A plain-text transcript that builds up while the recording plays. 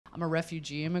I'm a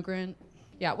refugee immigrant.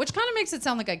 Yeah, which kind of makes it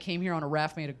sound like I came here on a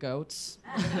raft made of goats,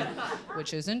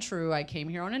 which isn't true. I came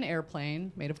here on an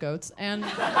airplane made of goats, and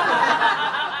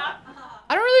I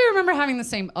don't really remember having the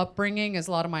same upbringing as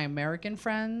a lot of my American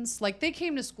friends. Like, they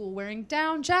came to school wearing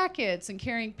down jackets and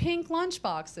carrying pink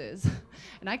lunchboxes,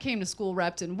 and I came to school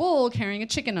wrapped in wool carrying a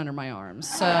chicken under my arms,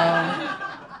 so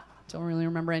don't really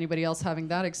remember anybody else having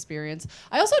that experience.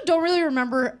 I also don't really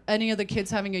remember any of the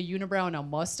kids having a unibrow and a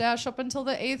mustache up until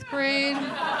the 8th grade.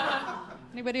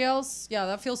 Anybody else? Yeah,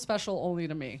 that feels special only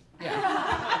to me.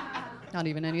 Yeah. Not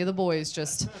even any of the boys,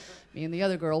 just me and the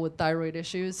other girl with thyroid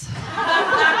issues.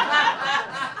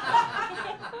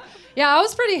 Yeah, I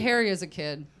was pretty hairy as a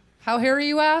kid. How hairy,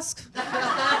 you ask?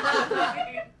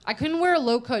 I couldn't wear a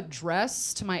low-cut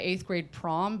dress to my 8th grade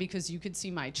prom because you could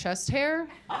see my chest hair.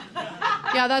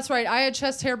 Yeah, that's right. I had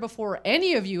chest hair before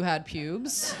any of you had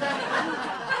pubes.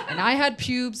 And I had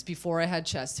pubes before I had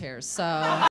chest hair, so...